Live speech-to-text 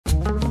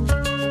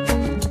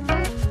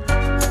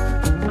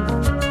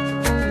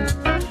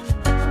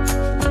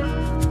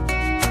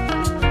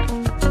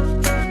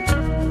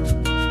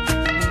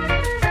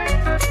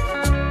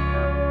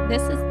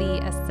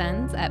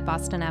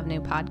Boston Avenue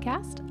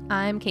podcast.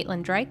 I'm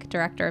Caitlin Drake,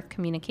 Director of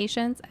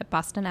Communications at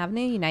Boston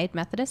Avenue United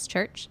Methodist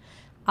Church.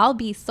 I'll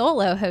be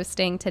solo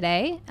hosting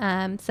today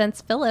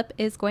since Philip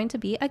is going to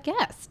be a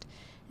guest.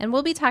 And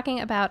we'll be talking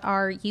about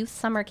our youth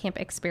summer camp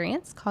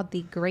experience called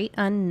The Great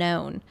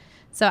Unknown.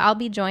 So I'll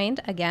be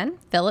joined again,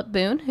 Philip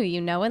Boone, who you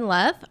know and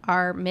love,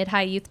 our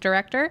mid-high youth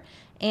director,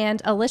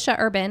 and Alicia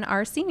Urban,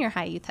 our senior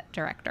high youth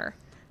director.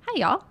 Hi,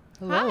 y'all.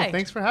 Hello. Hi.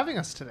 Thanks for having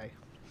us today.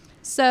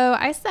 So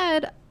I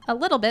said a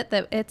little bit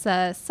that it's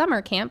a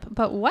summer camp,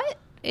 but what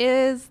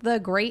is the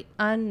Great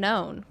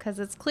Unknown? Because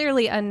it's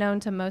clearly unknown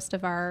to most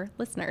of our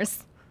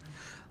listeners.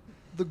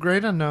 The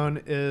Great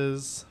Unknown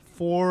is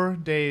 4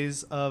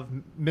 days of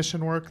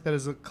mission work that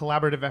is a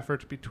collaborative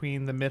effort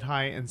between the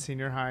mid-high and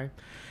senior high.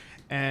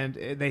 And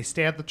they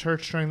stay at the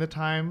church during the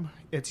time.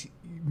 It's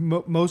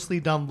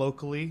mostly done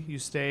locally. You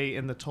stay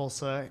in the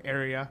Tulsa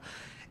area,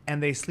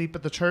 and they sleep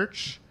at the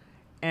church.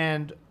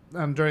 And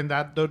during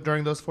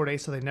those 4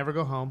 days, so they never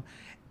go home.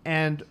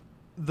 And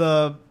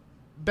the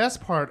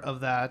best part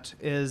of that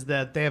is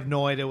that they have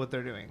no idea what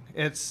they're doing.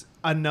 It's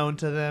unknown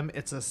to them.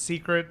 It's a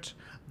secret.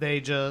 They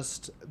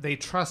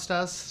trust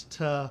us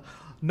to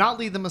not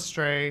lead them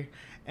astray.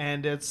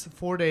 And it's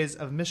 4 days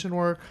of mission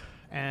work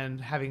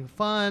and having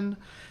fun.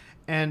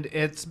 And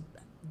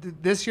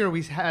this year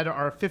we had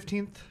our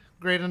 15th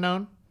Great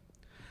Unknown.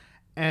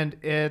 And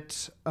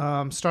it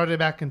started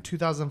back in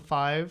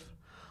 2005.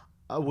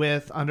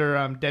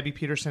 Under Debbie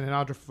Peterson and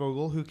Audra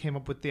Vogel, who came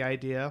up with the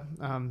idea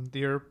the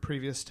year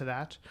previous to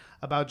that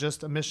about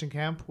just a mission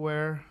camp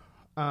where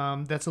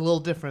that's a little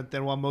different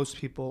than what most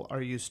people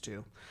are used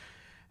to.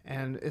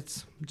 And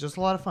it's just a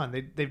lot of fun.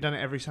 They've done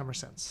it every summer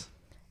since.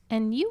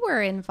 And you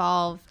were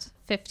involved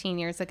 15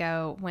 years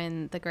ago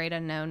when The Great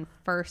Unknown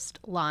first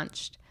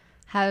launched.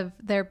 Have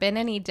there been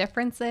any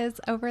differences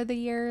over the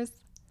years?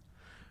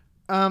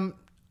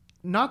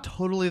 Not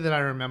totally that I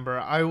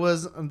remember.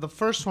 The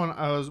first one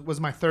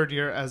was my third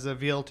year as a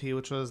VLT,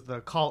 which was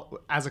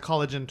as a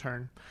college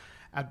intern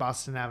at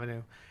Boston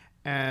Avenue.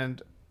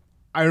 And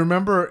I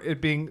remember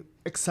it being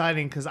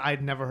exciting because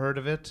I'd never heard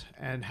of it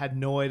and had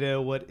no idea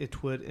what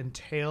it would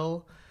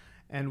entail.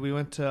 And we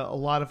went to a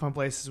lot of fun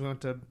places. We went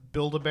to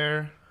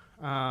Build-A-Bear.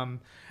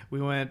 We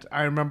went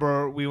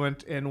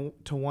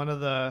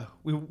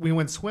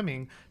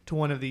swimming to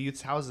one of the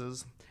youth's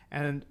houses.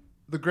 And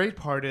the great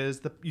part is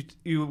that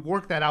you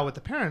work that out with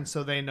the parents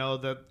so they know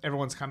that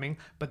everyone's coming,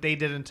 but they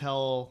didn't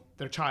tell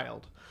their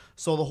child.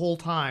 So the whole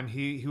time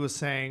he was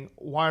saying,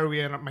 "Why are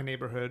we in my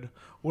neighborhood?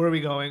 Where are we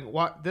going?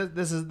 What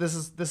this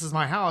is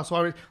my house.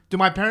 Do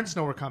my parents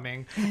know we're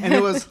coming?" And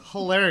it was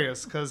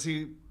hilarious because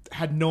he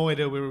had no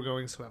idea we were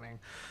going swimming.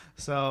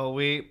 So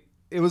it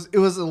was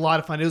a lot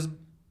of fun. It was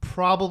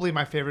probably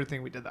my favorite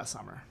thing we did that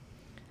summer.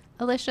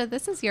 Alicia,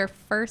 this is your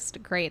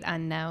first Great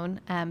Unknown,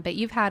 but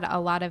you've had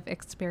a lot of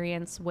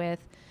experience with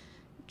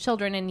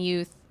children and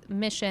youth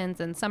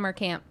missions and summer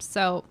camps.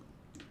 So,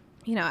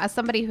 as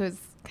somebody who's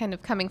kind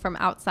of coming from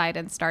outside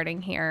and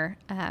starting here,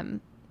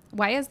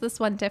 why is this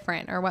one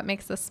different, or what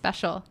makes this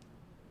special?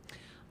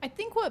 I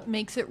think what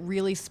makes it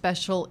really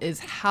special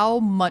is how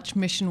much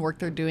mission work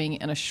they're doing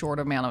in a short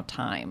amount of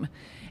time.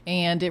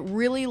 And it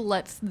really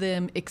lets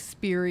them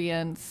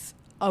experience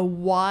a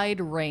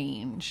wide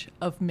range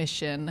of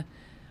mission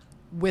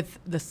with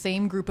the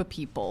same group of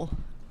people,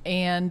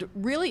 and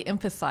really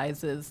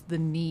emphasizes the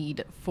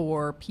need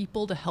for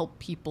people to help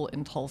people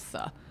in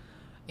Tulsa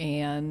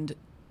and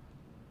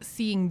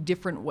seeing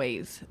different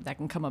ways that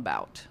can come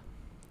about.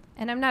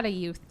 And I'm not a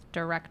youth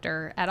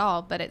director at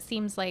all, but it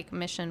seems like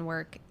mission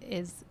work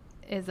is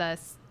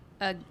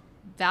a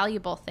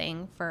valuable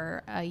thing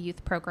for a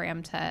youth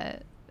program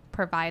to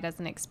provide as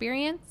an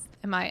experience.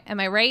 Am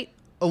I right?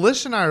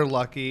 Alicia and I are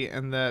lucky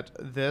in that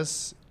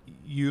the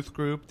youth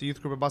group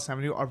at Boston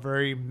Avenue are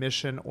very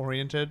mission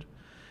oriented,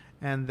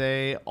 and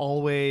they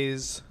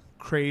always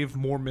crave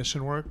more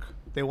mission work.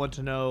 They want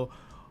to know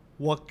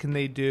what can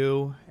they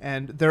do,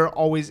 and they're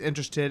always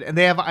interested, and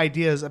they have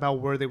ideas about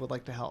where they would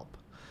like to help.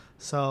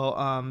 So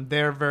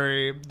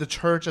the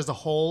church as a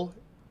whole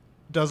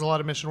does a lot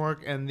of mission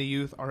work, and the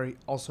youth are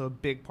also a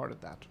big part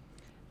of that.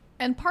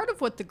 And part of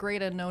what the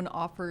Great Unknown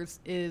offers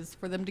is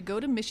for them to go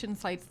to mission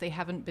sites they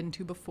haven't been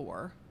to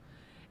before,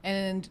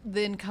 and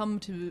then come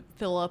to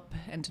Philip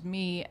and to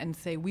me and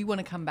say, "We want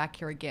to come back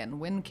here again.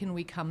 When can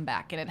we come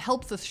back?" And it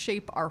helps us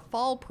shape our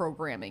fall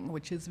programming,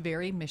 which is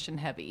very mission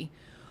heavy,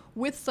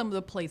 with some of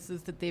the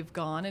places that they've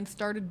gone and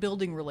started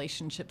building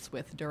relationships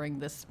with during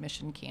this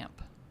mission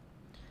camp.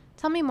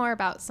 Tell me more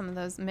about some of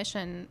those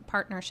mission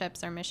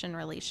partnerships or mission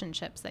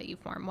relationships that you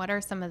form. What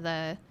are some of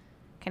the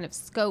kind of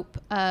scope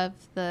of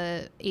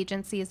the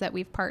agencies that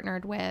we've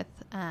partnered with,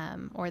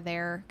 or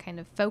their kind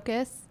of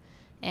focus?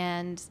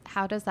 And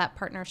how does that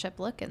partnership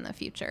look in the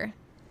future?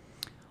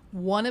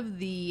 One of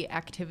the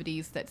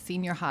activities that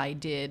senior high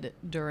did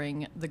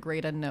during the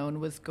Great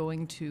Unknown was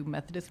going to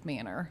Methodist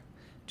Manor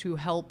to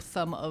help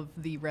some of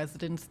the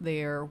residents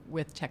there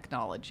with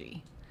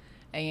technology.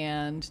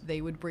 And they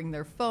would bring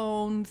their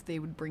phones, they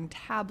would bring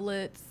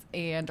tablets,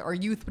 and our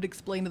youth would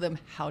explain to them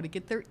how to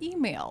get their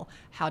email,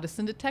 how to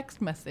send a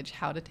text message,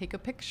 how to take a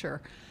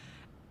picture.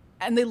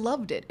 And they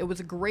loved it. It was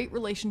a great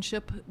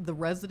relationship. The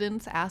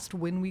residents asked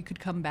when we could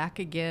come back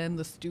again.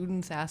 The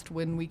students asked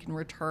when we can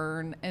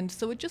return. And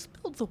so it just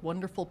builds a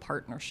wonderful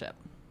partnership.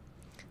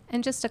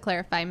 And just to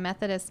clarify,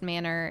 Methodist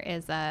Manor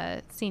is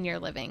a senior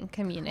living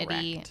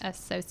community Correct.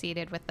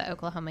 associated with the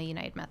Oklahoma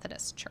United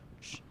Methodist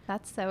Church.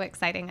 That's so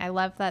exciting. I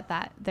love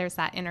that there's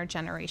that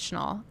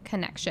intergenerational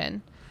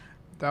connection.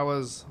 That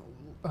was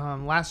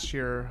last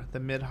year. The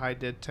Mid-High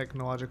did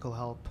technological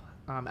help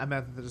at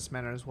Methodist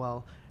Manor as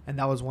well, and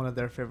that was one of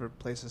their favorite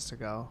places to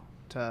go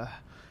to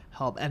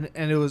help. And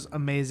it was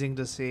amazing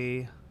to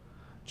see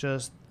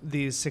just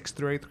these 6th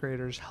through 8th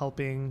graders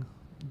helping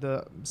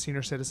the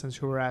senior citizens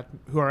who are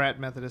at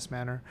Methodist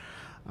Manor,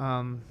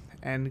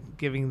 and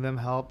giving them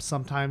help.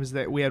 Sometimes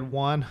we had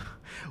one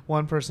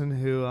person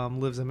who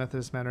lives in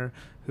Methodist Manor,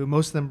 who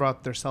most of them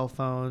brought their cell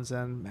phones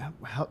and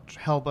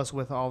help us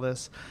with all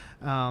this.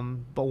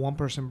 But one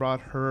person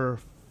brought her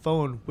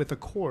phone with a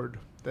cord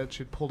that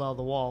she'd pulled out of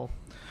the wall,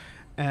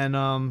 and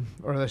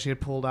or that she had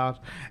pulled out,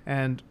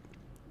 and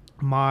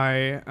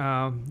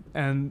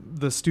and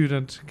the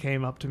student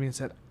came up to me and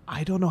said,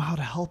 "I don't know how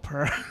to help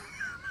her."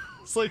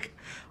 It's like,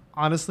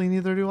 honestly,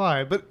 neither do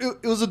I. But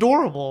it was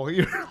adorable.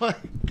 You're like,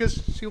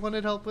 because she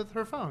wanted help with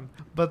her phone.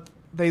 But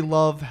they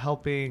love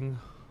helping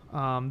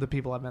the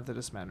people at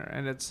Methodist Manor,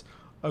 and it's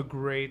a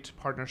great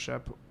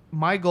partnership.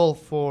 My goal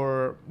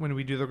for when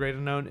we do the Great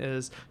Unknown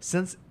is,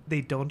 since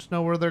they don't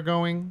know where they're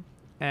going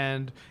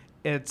and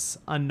it's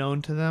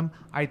unknown to them,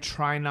 I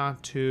try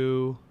not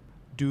to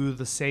do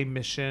the same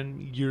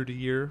mission year to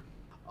year.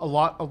 A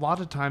lot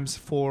of times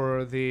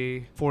for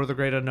the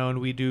Great Unknown,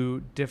 we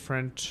do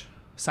different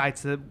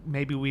sites that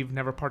maybe we've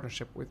never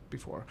partnership with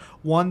before.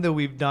 One that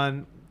we've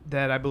done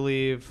that I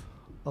believe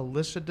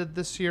Alicia did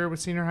this year with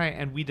Senior High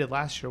and we did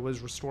last year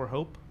was Restore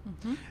Hope.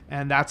 Mm-hmm.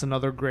 And that's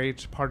another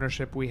great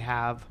partnership we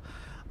have.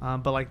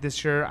 But like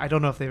this year, I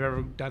don't know if they've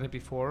ever done it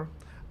before,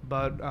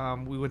 but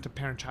we went to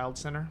Parent-Child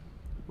Center,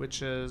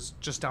 which is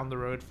just down the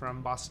road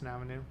from Boston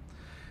Avenue.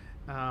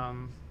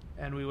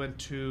 And we went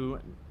to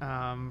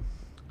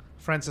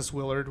Francis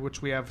Willard,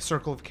 which we have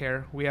Circle of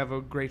Care. We have a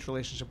great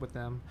relationship with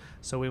them.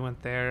 So we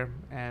went there.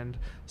 And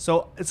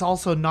so it's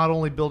also not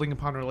only building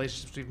upon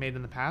relationships we've made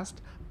in the past,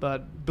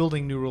 but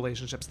building new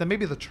relationships that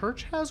maybe the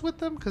church has with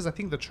them, because I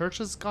think the church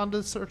has gone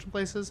to certain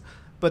places,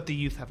 but the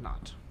youth have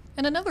not.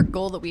 And another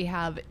goal that we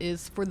have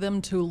is for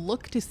them to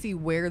look to see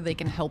where they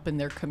can help in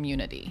their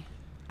community.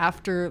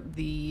 After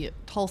the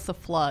Tulsa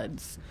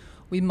floods,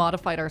 we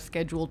modified our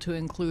schedule to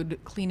include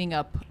cleaning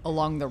up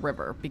along the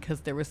river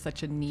because there was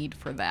such a need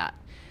for that.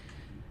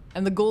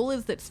 And the goal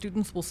is that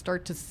students will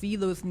start to see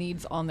those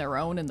needs on their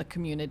own in the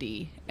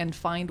community and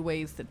find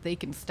ways that they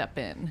can step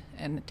in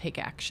and take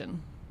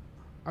action.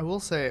 I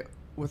will say,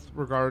 with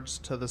regards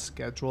to the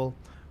schedule,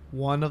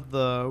 one of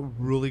the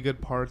really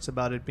good parts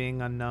about it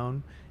being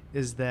unknown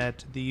is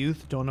that the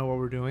youth don't know what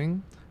we're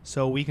doing,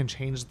 so we can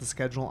change the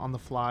schedule on the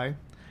fly,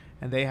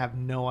 and they have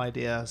no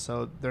idea,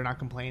 so they're not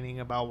complaining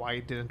about why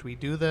didn't we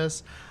do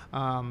this.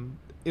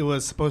 It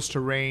was supposed to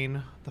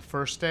rain the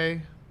first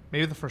day,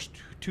 maybe the first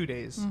 2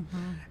 days,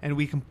 and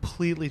we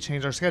completely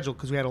changed our schedule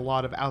because we had a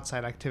lot of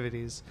outside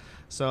activities.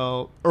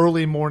 So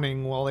early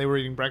morning, while they were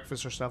eating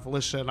breakfast or stuff,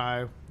 Alicia and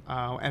I,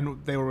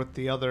 and they were with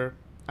the other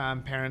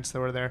parents that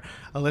were there,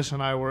 Alicia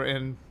and I were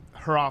in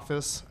her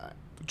office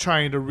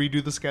trying to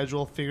redo the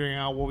schedule, figuring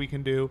out what we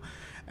can do,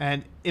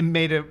 and it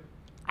made it,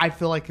 I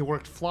feel like it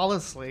worked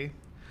flawlessly,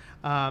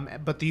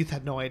 but the youth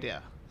had no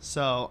idea.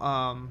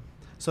 So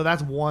so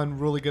that's one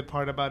really good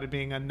part about it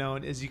being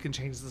unknown, is you can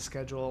change the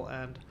schedule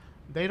and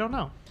they don't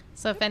know.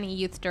 So if any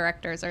youth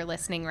directors are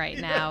listening right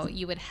now,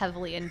 you would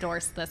heavily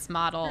endorse this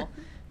model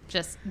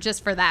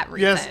just for that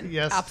reason.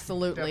 Yes,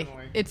 absolutely.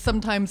 Definitely. It's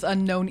sometimes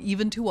unknown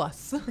even to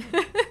us.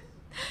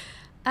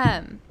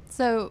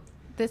 So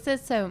this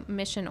is so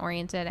mission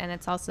oriented, and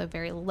it's also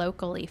very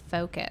locally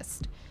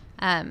focused.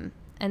 And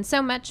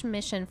so much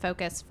mission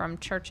focus from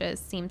churches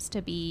seems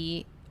to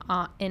be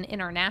in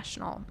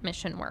international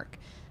mission work.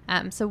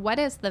 So what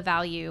is the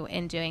value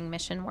in doing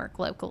mission work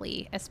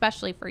locally,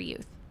 especially for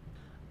youth?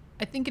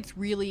 I think it's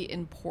really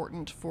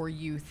important for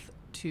youth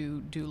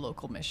to do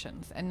local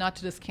missions, and not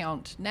to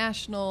discount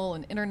national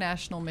and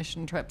international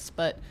mission trips,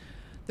 but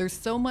there's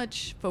so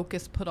much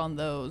focus put on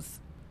those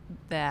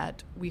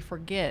that we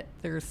forget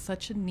there's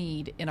such a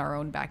need in our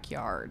own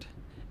backyard,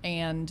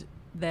 and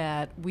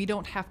that we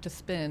don't have to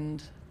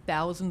spend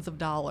thousands of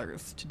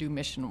dollars to do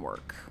mission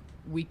work.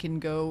 We can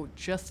go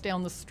just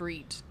down the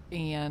street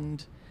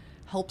and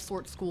help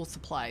sort school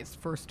supplies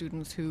for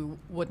students who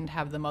wouldn't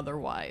have them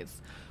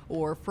otherwise,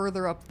 or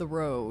further up the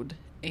road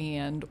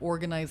and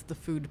organize the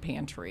food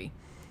pantry.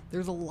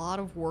 There's a lot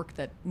of work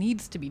that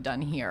needs to be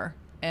done here,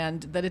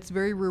 and that it's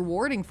very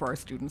rewarding for our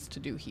students to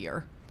do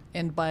here.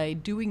 And by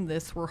doing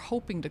this, we're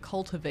hoping to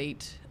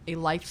cultivate a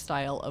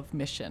lifestyle of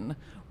mission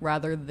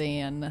rather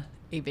than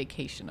a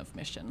vacation of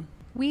mission.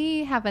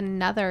 We have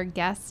another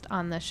guest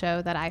on the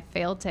show that I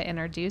failed to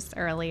introduce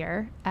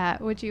earlier.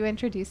 Would you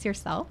introduce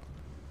yourself?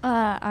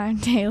 I'm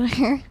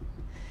Taylor.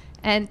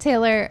 And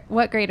Taylor,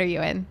 what grade are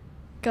you in?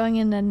 Going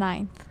into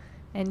ninth.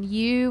 And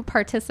you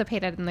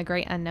participated in the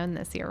Great Unknown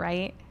this year,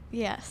 right?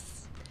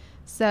 Yes.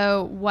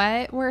 So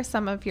what were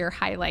some of your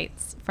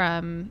highlights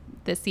from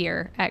this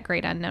year at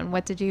Great Unknown?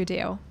 What did you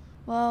do?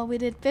 Well, we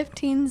did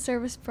 15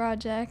 service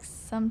projects.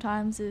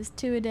 Sometimes it was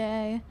 2 a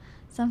day.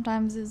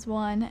 Sometimes it was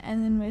 1.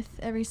 And then with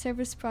every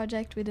service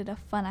project, we did a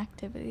fun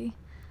activity.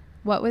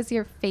 What was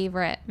your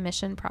favorite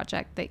mission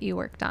project that you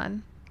worked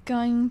on?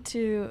 Going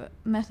to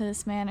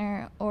Methodist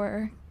Manor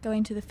or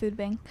going to the food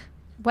bank.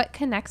 What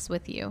connects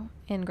with you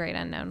in Great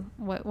Unknown?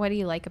 What do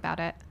you like about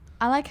it?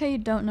 I like how you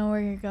don't know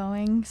where you're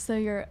going, so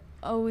you're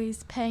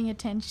always paying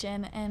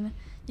attention, and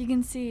you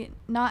can see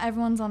not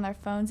everyone's on their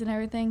phones and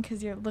everything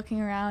because you're looking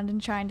around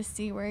and trying to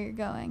see where you're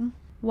going.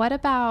 What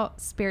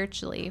about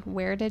spiritually?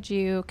 Where did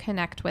you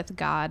connect with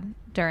God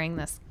during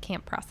this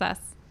camp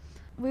process?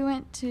 We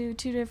went to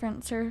 2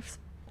 different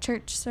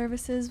church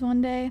services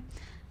one day,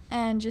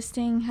 and just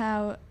seeing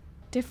how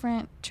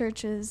different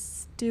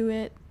churches do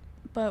it,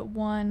 but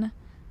one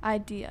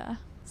idea.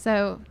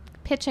 So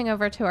pitching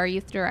over to our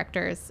youth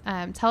directors,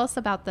 tell us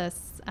about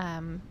this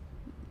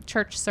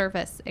church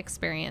service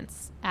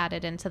experience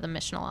added into the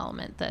missional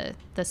element,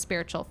 the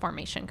spiritual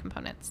formation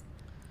components.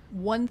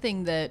 One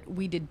thing that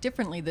we did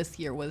differently this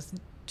year was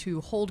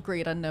to hold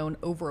Great Unknown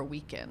over a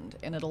weekend,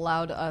 and it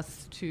allowed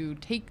us to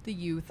take the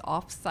youth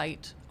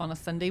off-site on a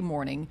Sunday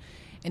morning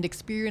and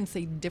experience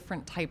a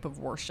different type of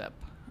worship.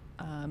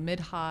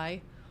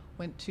 Mid-high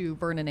went to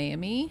Vernon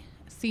AME,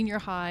 senior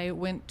high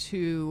went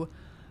to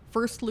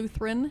First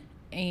Lutheran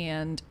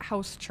and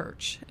House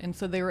Church, and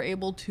so they were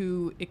able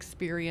to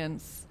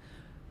experience,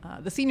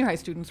 the senior high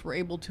students were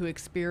able to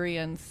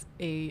experience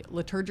a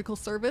liturgical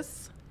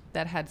service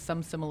that had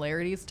some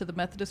similarities to the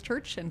Methodist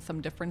Church and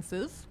some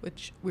differences,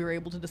 which we were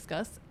able to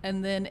discuss,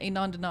 and then a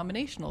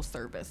non-denominational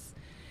service.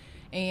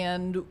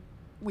 And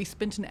we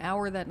spent an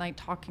hour that night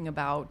talking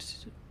about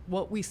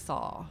what we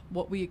saw,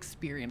 what we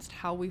experienced,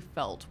 how we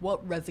felt,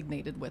 what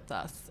resonated with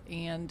us.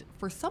 And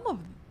for some of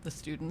the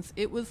students,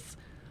 it was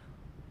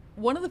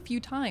one of the few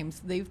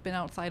times they've been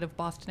outside of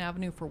Boston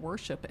Avenue for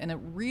worship, and it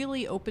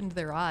really opened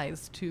their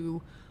eyes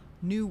to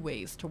new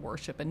ways to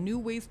worship and new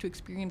ways to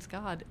experience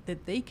God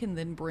that they can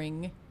then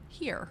bring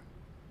here,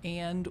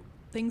 and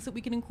things that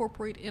we can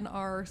incorporate in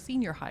our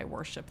senior high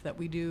worship that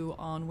we do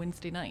on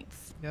Wednesday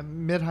nights. Yeah,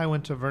 Mid-High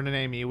went to Vernon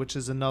AME, which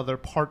is another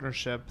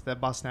partnership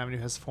that Boston Avenue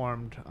has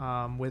formed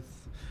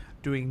with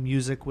doing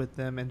music with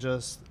them and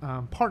just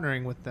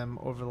partnering with them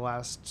over the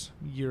last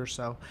year or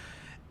so.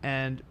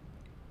 And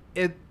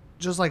it,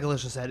 just like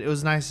Alicia said, it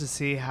was nice to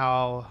see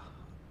how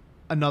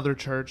another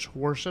church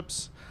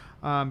worships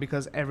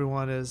because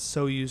everyone is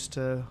so used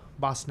to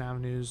Boston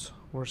Avenue's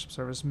worship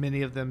service.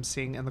 Many of them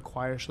sing in the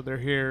choir, so they're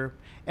here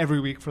every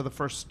week for the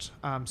first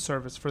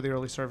service, for the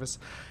early service,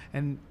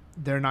 and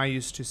they're not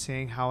used to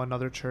seeing how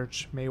another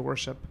church may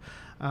worship.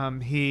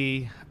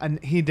 He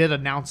did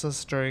announce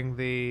us during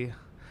the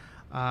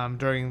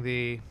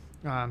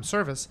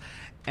service,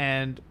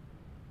 and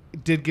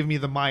did give me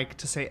the mic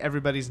to say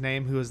everybody's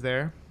name who was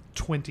there.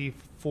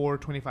 24,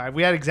 25.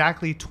 We had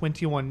exactly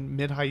 21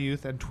 mid-high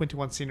youth and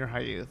 21 senior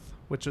high youth,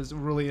 which was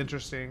really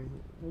interesting.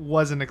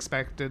 Wasn't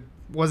expecting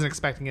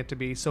it to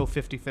be so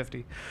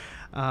 50-50.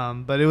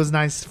 But it was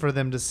nice for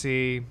them to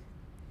see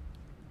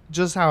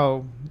just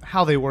how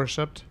they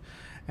worshiped.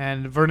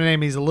 And Vernon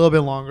AME is a little bit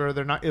longer.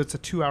 It's a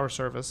 2-hour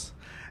service.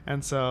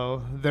 And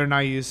so they're not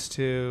used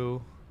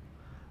to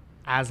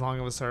as long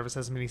of a service,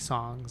 as many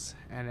songs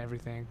and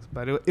everything.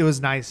 But it was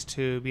nice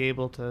to be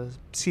able to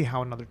see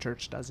how another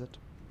church does it.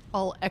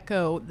 I'll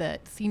echo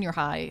that senior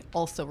high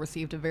also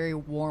received a very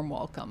warm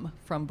welcome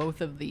from both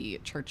of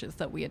the churches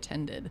that we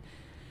attended.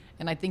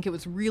 And I think it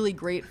was really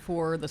great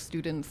for the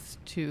students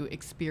to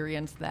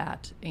experience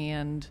that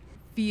and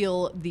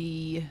feel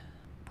the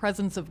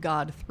presence of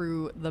God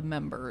through the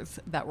members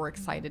that were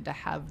excited to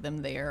have them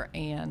there,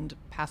 and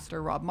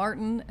Pastor Rob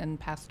Martin and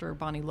Pastor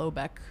Bonnie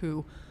Lobeck,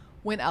 who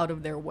went out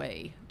of their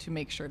way to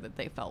make sure that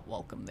they felt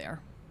welcome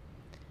there.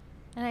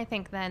 And I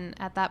think then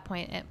at that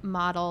point it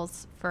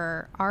models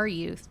for our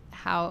youth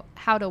how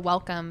to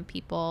welcome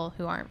people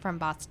who aren't from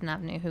Boston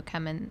Avenue who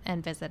come in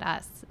and visit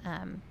us,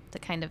 to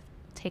kind of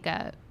take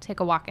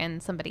a walk in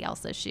somebody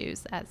else's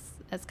shoes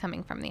as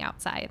coming from the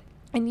outside.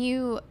 And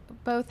you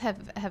both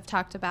have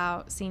talked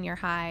about senior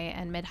high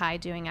and mid-high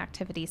doing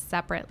activities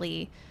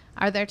separately.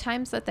 Are there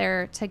times that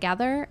they're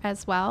together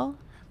as well?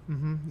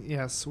 Mm-hmm.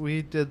 Yes,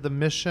 we did the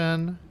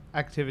mission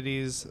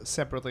activities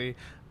separately,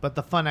 but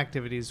the fun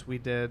activities we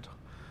did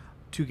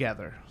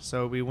together.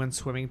 So we went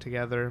swimming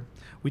together.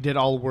 We did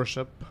all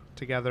worship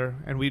together,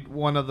 and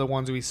one of the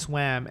ones we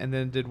swam and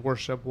then did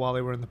worship while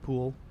they were in the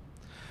pool,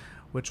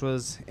 which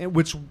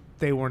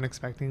they weren't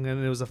expecting,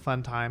 and it was a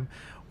fun time.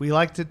 We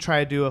like to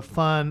try to do a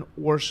fun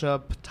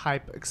worship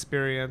type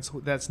experience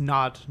that's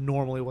not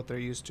normally what they're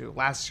used to.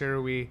 Last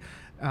year we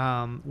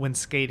went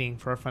skating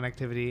for a fun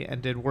activity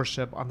and did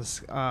worship on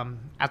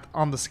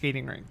the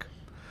skating rink.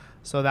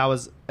 So that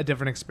was a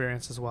different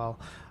experience as well.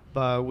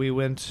 But we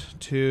went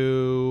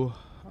to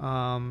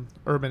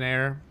Urban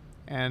Air,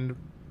 and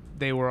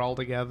they were all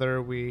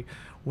together. We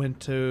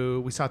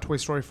saw Toy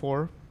Story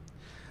 4,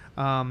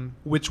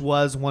 which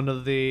was one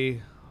of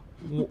the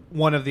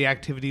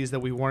activities that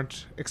we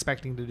weren't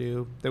expecting to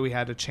do, that we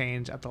had to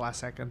change at the last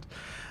second.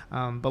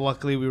 But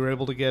luckily we were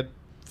able to get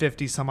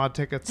 50 some odd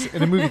tickets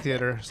in a movie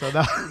theater. So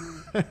that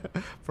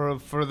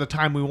for the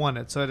time we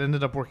wanted. So it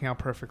ended up working out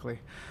perfectly.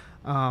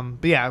 But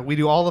yeah, we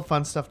do all the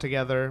fun stuff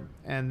together,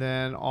 and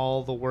then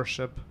all the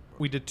worship.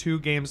 We did 2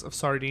 games of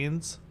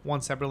sardines,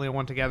 one separately and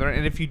one together.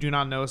 And if you do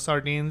not know,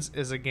 sardines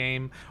is a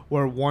game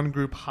where one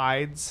group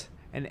hides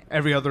and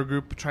every other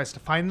group tries to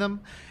find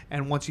them.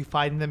 And once you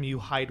find them, you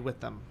hide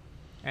with them.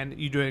 And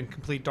you do it in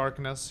complete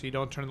darkness, so you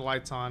don't turn the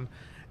lights on.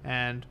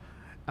 And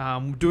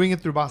doing it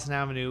through Boston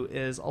Avenue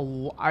is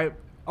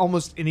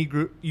almost any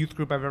youth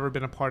group I've ever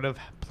been a part of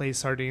plays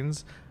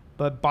sardines.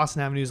 But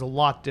Boston Avenue is a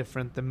lot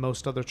different than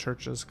most other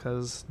churches,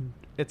 because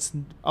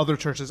other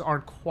churches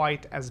aren't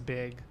quite as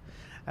big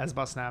as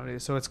Boston Avenue.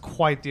 So it's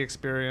quite the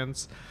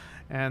experience.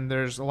 And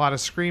there's a lot of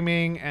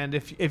screaming, and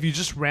if you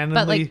just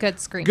randomly... But like good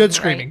screaming,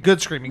 right?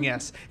 Good screaming,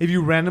 yes. If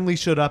you randomly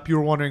showed up, you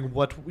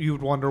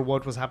would wonder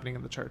what was happening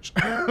in the church.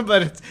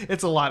 But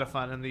it's a lot of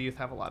fun, and the youth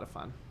have a lot of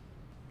fun.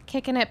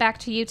 Kicking it back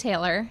to you,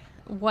 Taylor.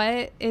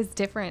 What is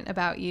different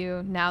about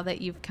you now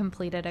that you've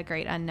completed a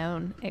Great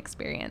Unknown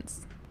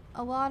experience?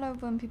 A lot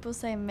of when people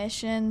say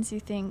missions, you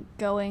think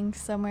going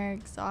somewhere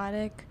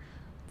exotic,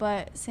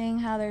 but seeing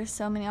how there's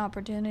so many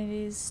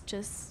opportunities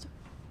just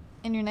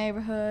in your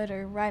neighborhood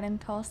or right in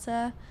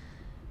Tulsa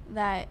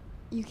that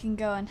you can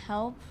go and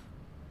help,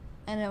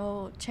 and it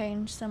will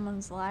change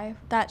someone's life.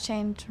 That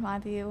changed my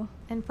view.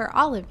 And for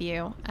all of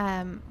you,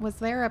 was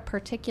there a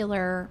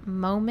particular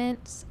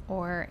moment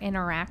or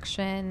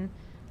interaction,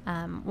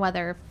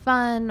 whether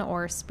fun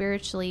or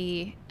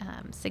spiritually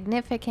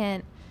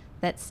significant,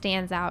 that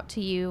stands out to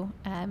you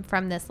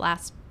from this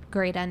last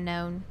Great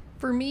Unknown?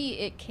 For me,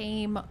 it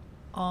came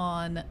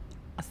on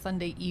a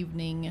Sunday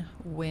evening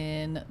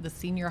when the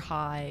senior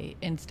high,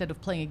 instead of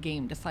playing a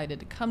game, decided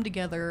to come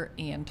together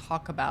and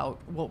talk about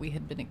what we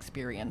had been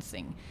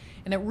experiencing.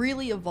 And it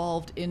really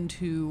evolved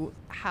into,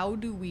 how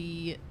do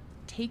we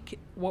take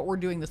what we're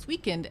doing this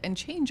weekend and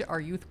change our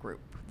youth group?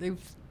 They've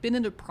been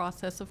in a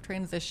process of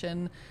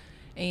transition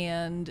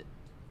and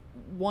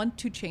want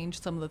to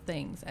change some of the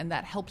things, and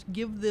that helped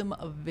give them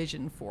a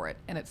vision for it.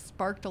 And it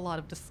sparked a lot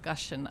of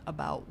discussion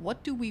about,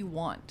 what do we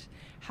want?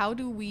 How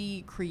do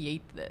we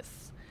create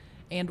this?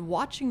 And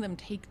watching them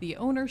take the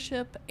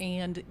ownership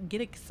and get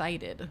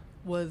excited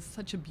was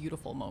such a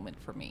beautiful moment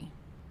for me.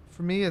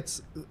 For me,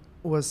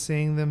 was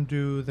seeing them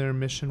do their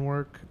mission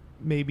work,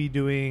 maybe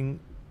doing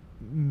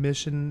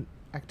mission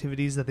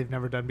activities that they've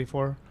never done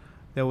before,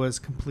 that was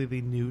completely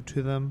new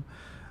to them,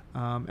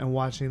 and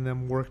watching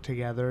them work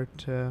together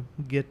to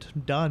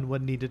get done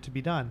what needed to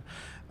be done.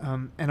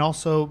 And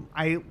also,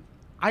 I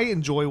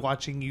enjoy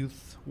watching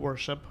youth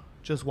worship,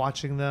 just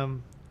watching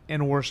them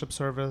in worship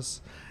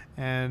service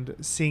and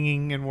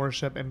singing in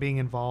worship and being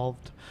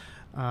involved.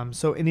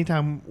 So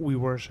anytime we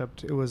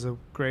worshiped, it was a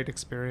great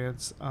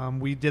experience.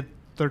 We did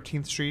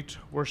 13th Street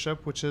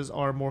worship, which is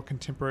our more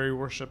contemporary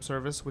worship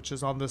service, which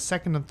is on the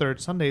second and third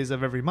Sundays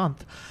of every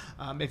month,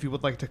 if you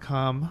would like to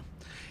come.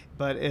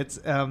 But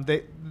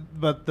the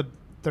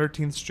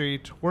 13th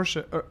Street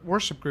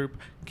worship group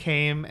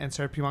came, and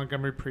Sarah P.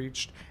 Montgomery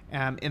preached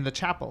in the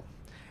chapel.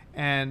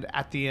 And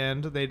at the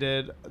end, they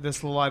did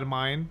This Little Light of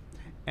Mine,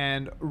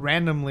 and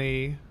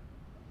randomly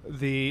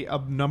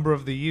a number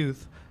of the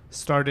youth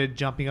started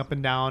jumping up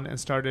and down and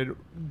started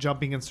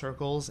jumping in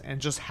circles and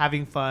just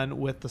having fun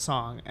with the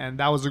song. And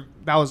that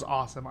was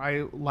awesome.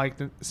 I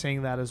liked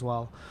seeing that as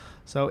well.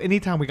 So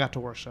anytime we got to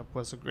worship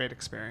was a great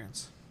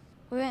experience.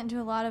 We went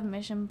to a lot of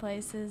mission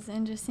places,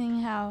 and just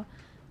seeing how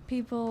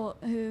people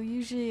who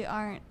usually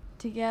aren't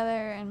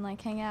together and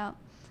like hang out,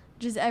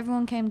 just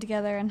everyone came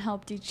together and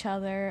helped each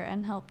other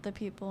and helped the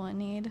people in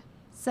need.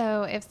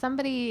 So if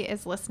somebody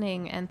is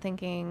listening and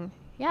thinking,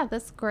 yeah,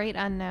 this Great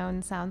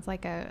Unknown sounds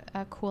like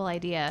a cool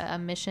idea, a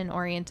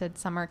mission-oriented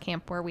summer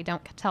camp where we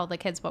don't tell the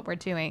kids what we're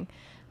doing,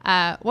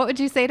 what would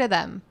you say to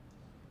them?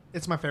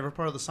 It's my favorite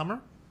part of the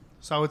summer,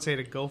 so I would say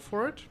to go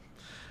for it.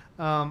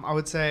 I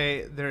would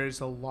say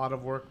there's a lot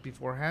of work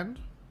beforehand,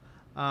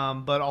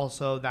 but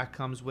also that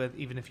comes with,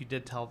 even if you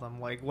did tell them,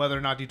 like whether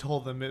or not you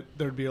told them,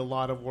 there'd be a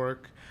lot of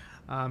work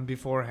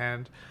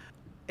beforehand.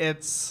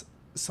 It's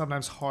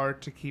sometimes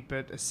hard to keep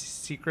it a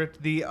secret.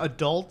 The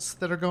adults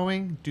that are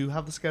going do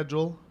have the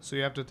schedule, so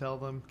you have to tell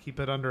them, keep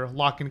it under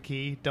lock and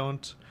key.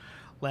 Don't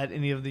let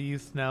any of the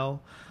youth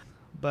know.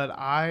 But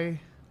I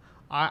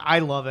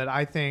love it.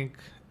 I think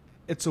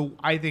it's a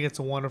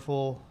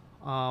wonderful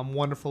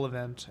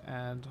event,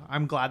 and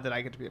I'm glad that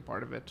I get to be a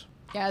part of it.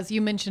 Yeah, as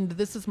you mentioned,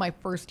 this is my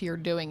first year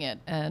doing it,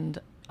 and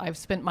I've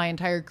spent my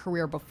entire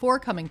career before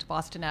coming to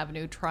Boston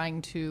Avenue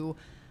trying to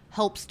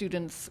help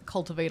students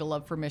cultivate a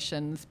love for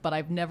missions, but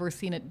I've never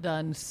seen it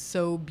done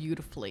so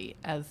beautifully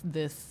as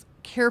this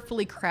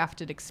carefully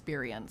crafted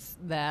experience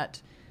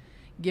that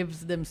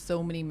gives them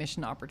so many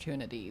mission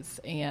opportunities.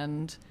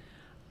 And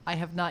I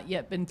have not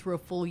yet been through a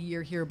full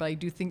year here, but I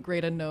do think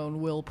Great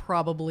Unknown will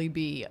probably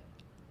be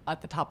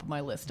at the top of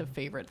my list of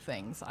favorite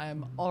things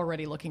I'm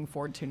already looking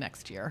forward to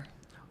next year.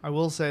 I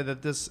will say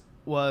that this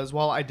was,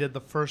 while I did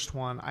the first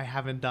one, I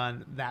haven't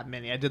done that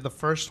many. I did the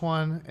first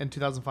one in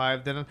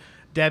 2005. Then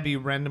Debbie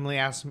randomly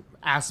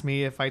asked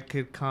me if I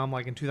could come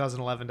like in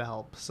 2011 to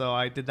help. So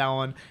I did that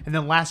one. And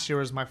then last year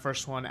was my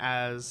first one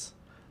as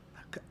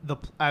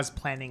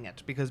planning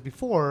it, because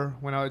before,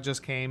 when I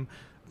just came,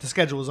 the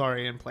schedule was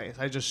already in place.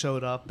 I just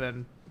showed up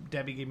and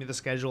Debbie gave me the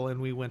schedule and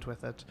we went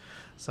with it.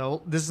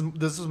 So this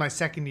was my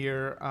second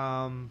year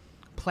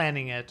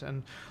planning it,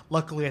 and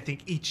luckily I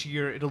think each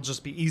year it'll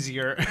just be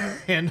easier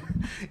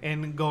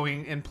in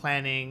going and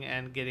planning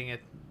and getting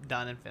it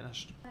done and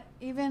finished.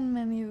 Even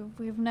when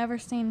we've never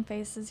seen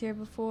faces here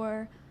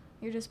before,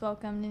 you're just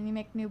welcomed and you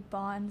make new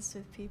bonds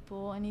with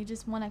people and you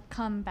just want to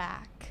come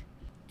back.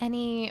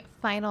 Any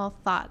final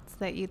thoughts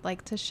that you'd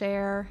like to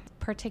share?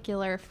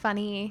 Particular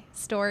funny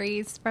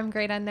stories from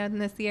Great Unknown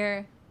this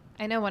year?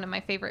 I know one of my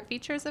favorite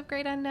features of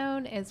Great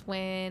Unknown is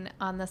when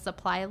on the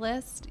supply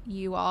list,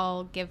 you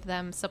all give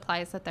them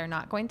supplies that they're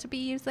not going to be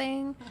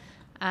using,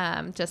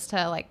 just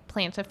to like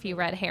plant a few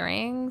red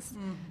herrings.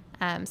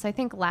 So I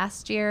think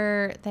last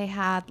year they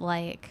had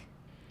like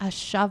a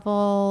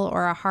shovel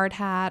or a hard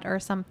hat or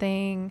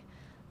something.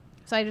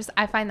 So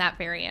I find that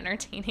very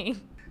entertaining.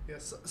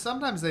 Yes,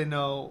 sometimes they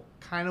know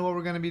kind of what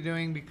we're going to be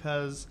doing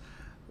because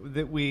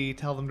that we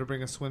tell them to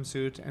bring a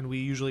swimsuit, and we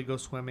usually go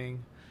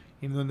swimming.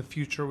 Even though in the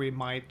future we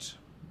might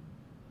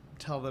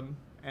tell them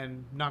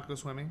and not go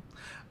swimming.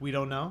 We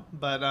don't know,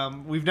 but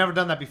we've never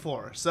done that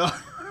before. So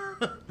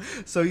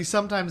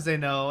sometimes they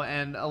know,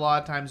 and a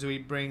lot of times we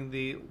bring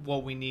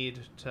what we need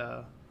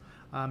to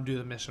do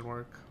the mission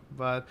work.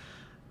 But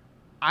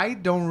I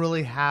don't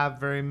really have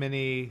very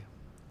many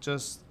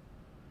just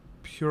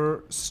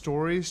pure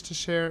stories to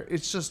share.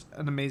 It's just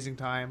an amazing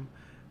time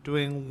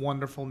doing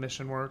wonderful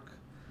mission work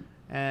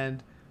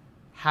and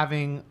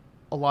having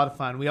a lot of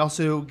fun. We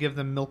also give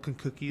them milk and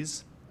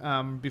cookies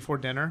before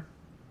dinner.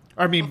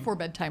 Before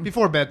bedtime.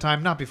 Before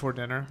bedtime, not before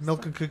dinner.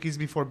 Milk and cookies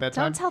before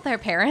bedtime. Don't tell their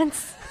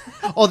parents.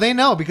 Oh, they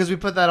know because we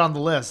put that on the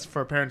list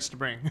for parents to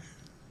bring.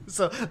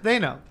 So they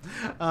know.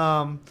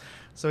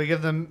 So we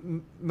give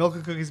them milk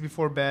and cookies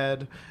before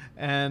bed,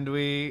 and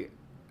we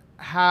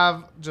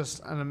have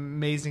just an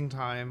amazing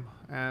time.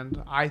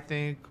 And I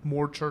think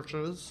more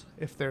churches,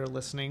 if they're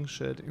listening,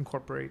 should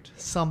incorporate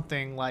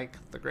something like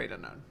the Great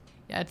Unknown.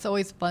 Yeah, it's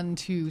always fun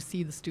to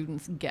see the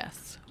students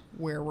guess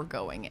where we're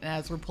going. And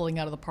as we're pulling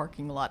out of the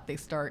parking lot, they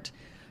start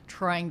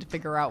trying to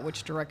figure out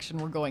which direction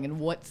we're going and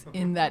what's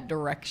in that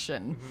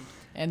direction.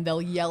 And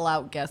they'll yell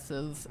out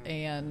guesses,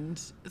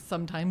 and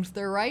sometimes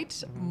they're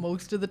right.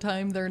 Most of the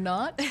time they're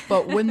not.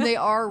 But when they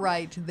are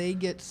right, they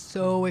get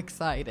so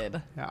excited.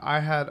 Yeah,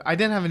 I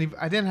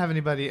didn't have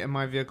anybody in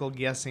my vehicle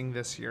guessing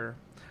this year.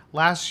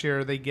 Last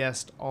year they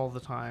guessed all the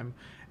time.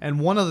 And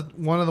one of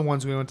the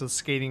ones we went to the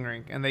skating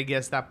rink, and they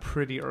guessed that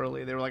pretty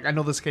early. They were like, "I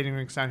know the skating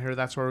rink's down here.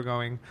 That's where we're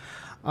going."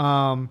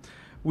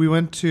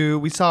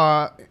 We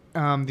saw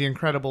The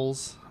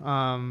Incredibles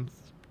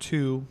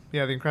 2.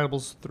 Yeah, The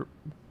Incredibles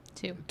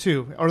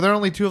 2. Are there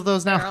only 2 of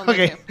those now?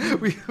 Okay.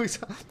 we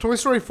saw Toy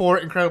Story 4,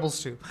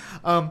 Incredibles 2.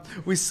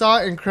 We saw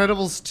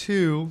Incredibles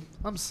 2.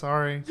 I'm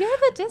sorry. You're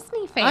the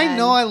Disney fan. I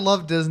know I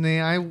love Disney.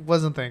 I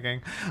wasn't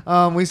thinking.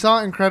 We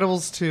saw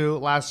Incredibles 2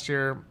 last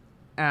year.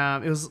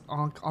 It was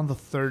on the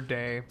 3rd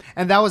day,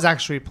 and that was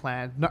actually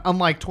planned.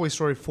 Unlike Toy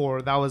Story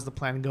 4, that was the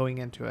plan going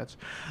into it.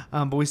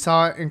 But we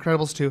saw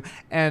Incredibles 2,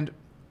 and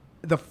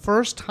the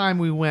first time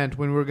we went,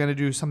 when we were going to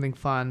do something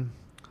fun,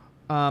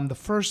 the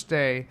first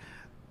day,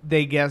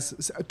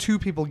 2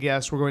 people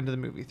guessed we're going to the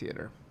movie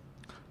theater.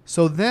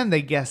 So then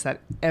they guessed that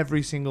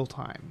every single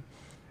time.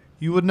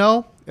 You would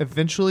know,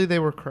 eventually they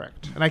were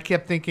correct. And I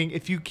kept thinking,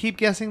 if you keep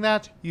guessing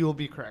that, you will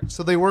be correct.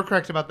 So they were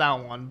correct about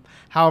that one.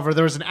 However,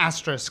 there was an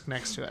asterisk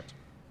next to it.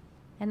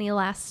 Any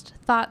last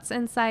thoughts,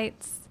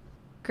 insights,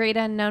 Great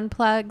Unknown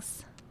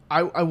plugs?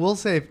 I will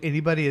say, if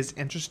anybody is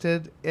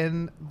interested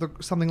in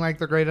something like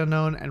the Great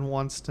Unknown and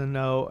wants to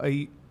know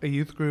a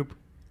youth group,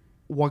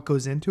 what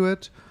goes into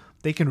it,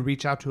 they can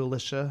reach out to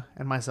Alicia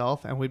and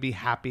myself, and we'd be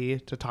happy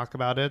to talk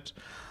about it.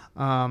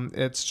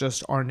 It's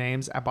just our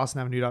names at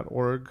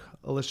bostonavenue.org,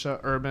 Alicia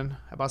Urban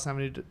at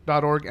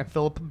bostonavenue.org, and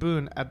Philip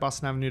Boone at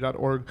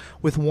bostonavenue.org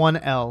with 1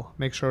 L.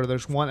 Make sure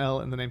there's 1 L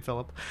in the name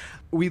Philip.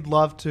 We'd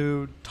love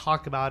to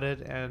talk about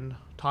it and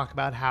talk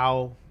about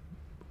how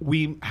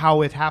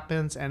it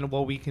happens and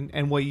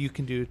what you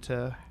can do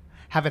to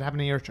have it happen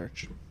in your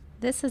church.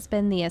 This has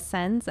been the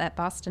Ascends at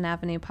Boston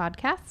Avenue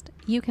podcast.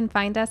 You can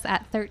find us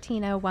at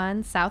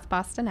 1301 South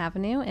Boston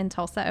Avenue in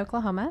Tulsa,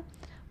 Oklahoma,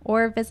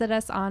 or visit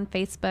us on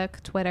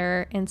Facebook,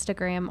 Twitter,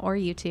 Instagram, or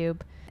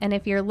YouTube. And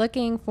if you're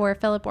looking for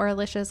Philip or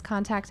Alicia's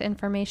contact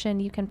information,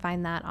 you can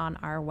find that on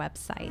our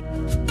website.